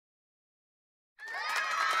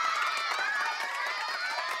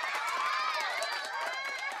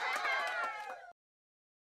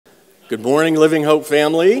Good morning, Living Hope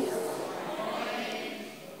family.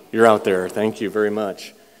 You're out there. Thank you very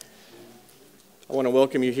much. I want to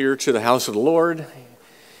welcome you here to the house of the Lord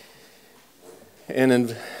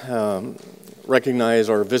and recognize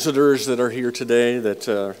our visitors that are here today that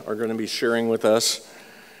are going to be sharing with us.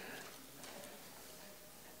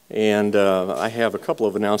 And I have a couple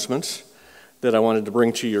of announcements that I wanted to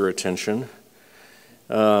bring to your attention.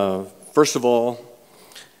 First of all,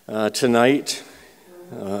 tonight,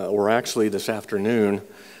 or actually this afternoon,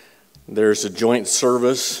 there's a joint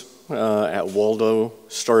service at Waldo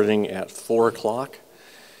starting at 4 o'clock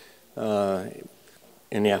in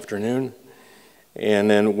the afternoon, and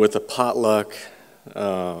then with a potluck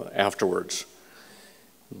afterwards.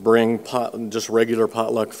 Bring just regular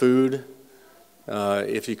potluck food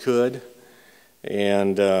if you could,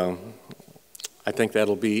 and I think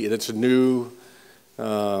it's a new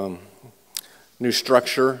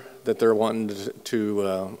structure that they're wanting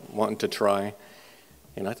to try,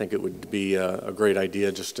 and I think it would be a great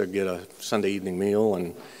idea just to get a Sunday evening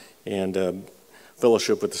meal and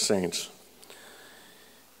fellowship with the saints.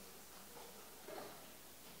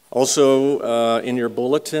 Also, in your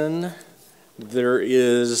bulletin, there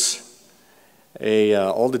is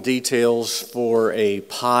all the details for a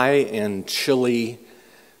pie and chili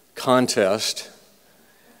contest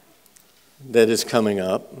that is coming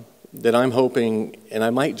up, that I'm hoping, and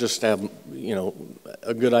I might just have,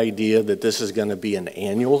 a good idea that this is going to be an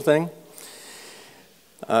annual thing.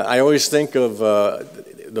 I always think of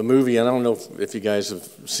the movie, and I don't know if you guys have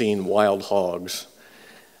seen Wild Hogs,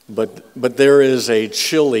 but there is a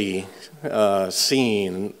chili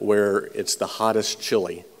scene where it's the hottest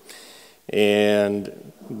chili,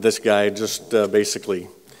 and this guy just basically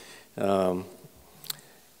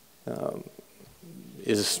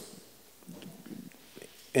is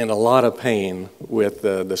in a lot of pain with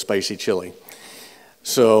the spicy chili.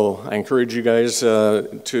 So I encourage you guys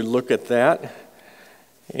to look at that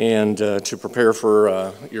and to prepare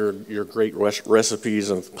for your great recipes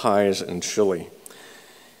of pies and chili.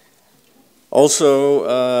 Also,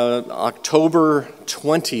 October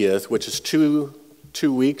 20th, which is two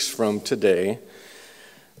weeks from today,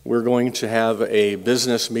 we're going to have a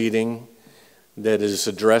business meeting that is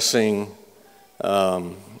addressing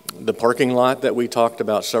the parking lot that we talked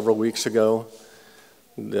about several weeks ago,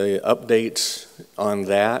 the updates on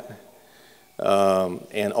that,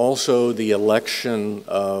 and also the election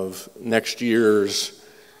of next year's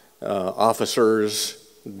officers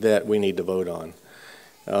that we need to vote on.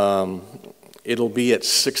 It'll be at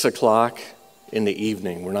 6 o'clock in the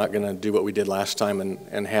evening. We're not going to do what we did last time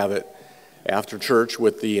and have it after church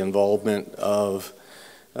with the involvement of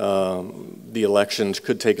the elections.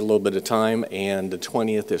 Could take a little bit of time, and the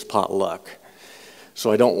 20th is potluck.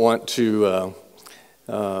 So I don't want to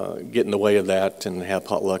get in the way of that and have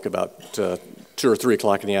potluck about 2 or 3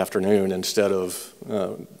 o'clock in the afternoon instead of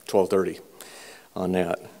 12:30 on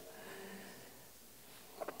that.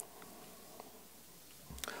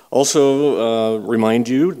 Also, remind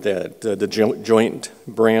you that the Joint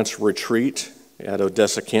Branch Retreat at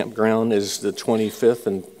Odessa Campground is the 25th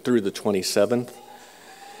and through the 27th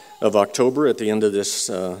of October at the end of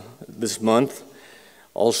this month.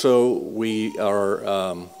 Also, we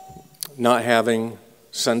are not having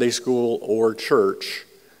Sunday school or church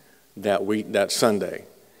that Sunday.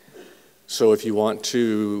 So if you want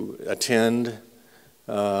to attend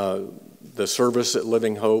the service at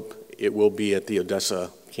Living Hope, it will be at the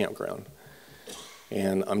Odessa Campground.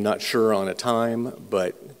 And I'm not sure on a time,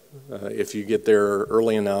 but if you get there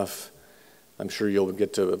early enough, I'm sure you'll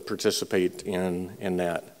get to participate in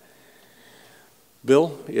that.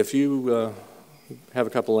 Bill, if you have a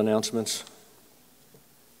couple announcements.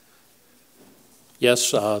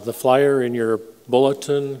 Yes, the flyer in your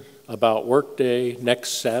bulletin about Workday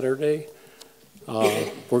next Saturday.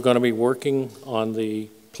 We're going to be working on the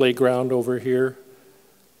playground over here.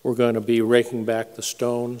 We're going to be raking back the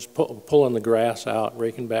stones, pulling the grass out,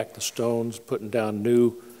 raking back the stones, putting down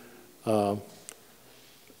new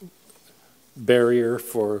barrier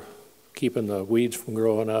for keeping the weeds from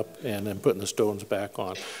growing up, and then putting the stones back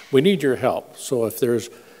on. We need your help. So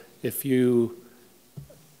if you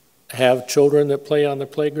have children that play on the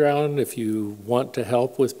playground, if you want to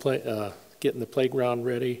help with getting the playground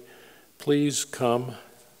ready, please come.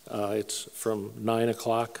 It's from 9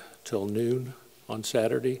 o'clock till noon on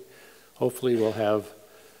Saturday. Hopefully we'll have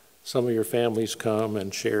some of your families come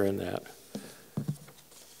and share in that.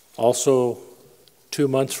 Also, 2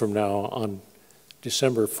 months from now, on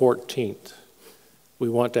December 14th, we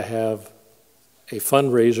want to have a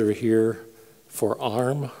fundraiser here for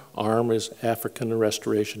ARM. ARM is African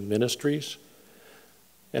Restoration Ministries.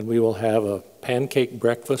 and we will have a pancake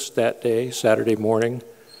breakfast that day, Saturday morning.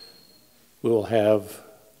 We will have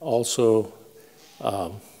also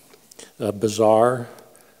a bazaar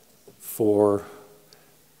for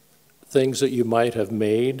things that you might have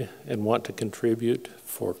made and want to contribute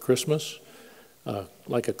for Christmas,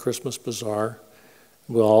 like a Christmas bazaar.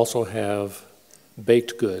 We'll also have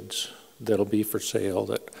baked goods that'll be for sale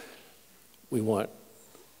that we want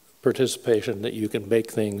participation, that you can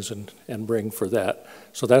bake things and bring for that.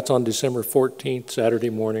 So that's on December 14th, Saturday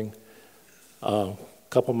morning, a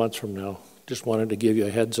couple months from now. Just wanted to give you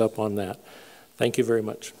a heads up on that. Thank you very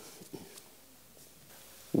much.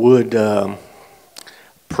 Would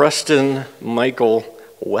Preston Michael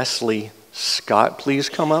Wesley Scott please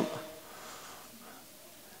come up?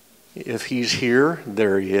 If he's here,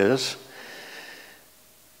 there he is.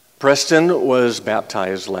 Preston was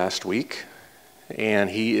baptized last week, and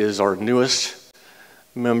he is our newest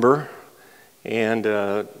member. And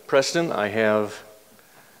Preston, I have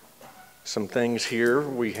some things here.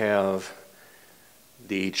 We have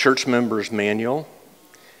the church members manual,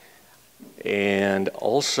 and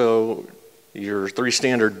also your 3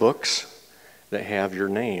 standard books that have your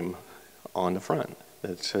name on the front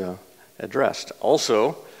that's addressed.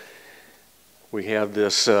 Also, we have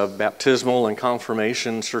this baptismal and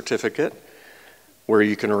confirmation certificate where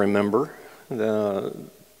you can remember the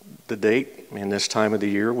date and this time of the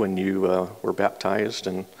year when you were baptized,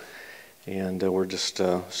 and we're just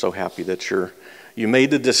so happy that you made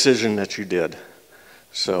the decision that you did.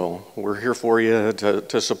 So we're here for you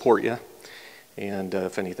to support you, and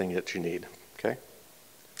if anything that you need, okay?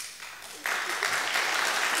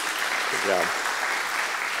 Good job.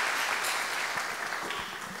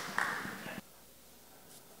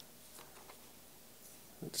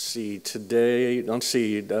 Let's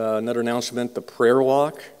see, another announcement. The prayer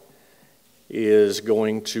walk is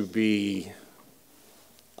going to be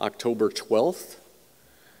October 12th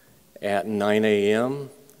at 9 a.m.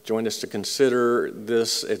 Join us to consider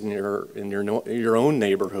this in your own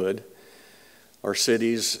neighborhood. Our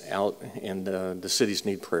cities out, and the cities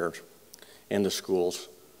need prayer, and the schools.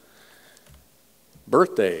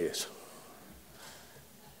 Birthdays.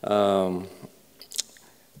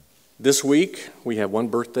 This week, we have one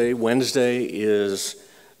birthday. Wednesday is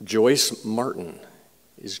Joyce Martin.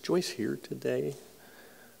 Is Joyce here today?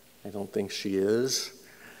 I don't think she is.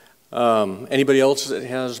 Anybody else that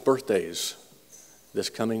has birthdays this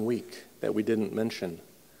coming week that we didn't mention?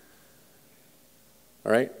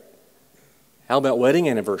 All right. How about wedding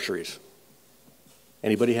anniversaries?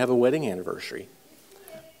 Anybody have a wedding anniversary?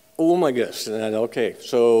 Oh my goodness. Okay,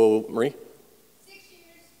 so Marie?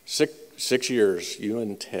 6 years. 6 years, you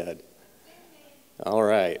and Ted. All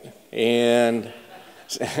right. And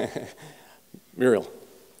Muriel?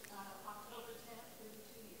 October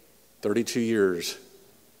 10th, 32 years.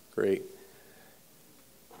 Great.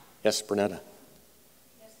 Yes, Bernetta?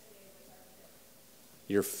 Yesterday was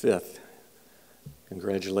our 5th. Your 5th.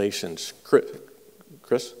 Congratulations. Chris?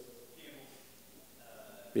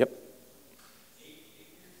 Yep.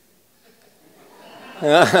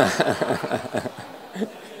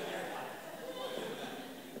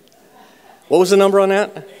 What was the number on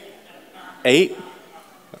that? 8?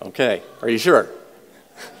 Okay. Are you sure?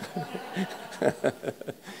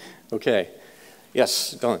 Okay.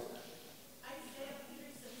 Yes, Don.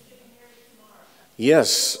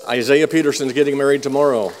 Yes, Isaiah Peterson's getting married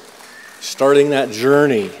tomorrow. Starting that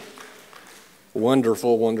journey.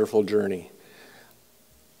 Wonderful, wonderful journey.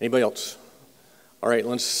 Anybody else? All right,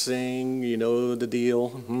 let's sing. You know the deal.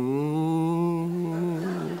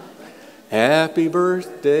 Happy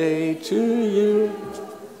birthday to you.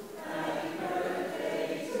 Happy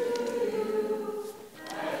birthday to you.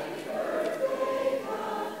 Happy birthday,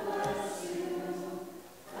 God bless you.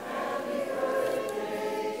 Happy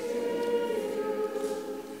birthday to you.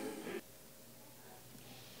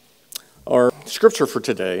 Our scripture for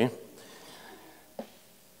today,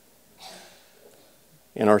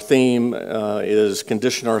 and our theme is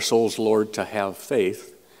Condition Our Souls, Lord, to Have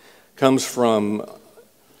Faith, comes from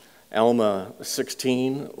Alma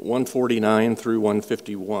 16, 149 through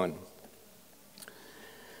 151.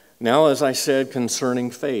 Now, as I said concerning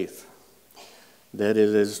faith, that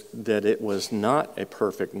it was not a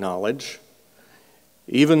perfect knowledge,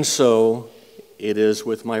 even so it is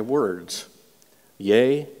with my words.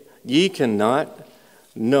 Yea, ye cannot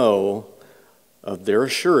know of their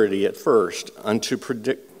surety at first unto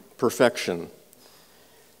perfection,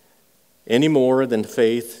 any more than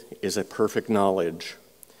faith is a perfect knowledge.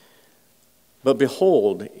 But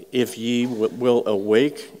behold, if ye will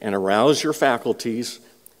awake and arouse your faculties,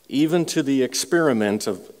 even to the experiment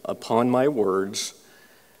upon my words,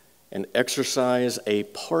 and exercise a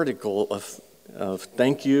particle of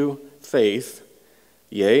thank you, faith,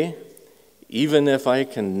 yea, even if I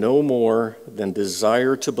can no more than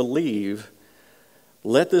desire to believe,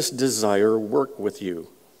 let this desire work with you,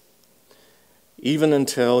 even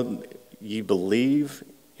until ye believe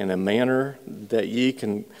in a manner that ye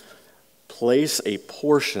can place a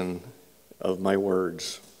portion of my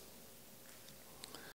words.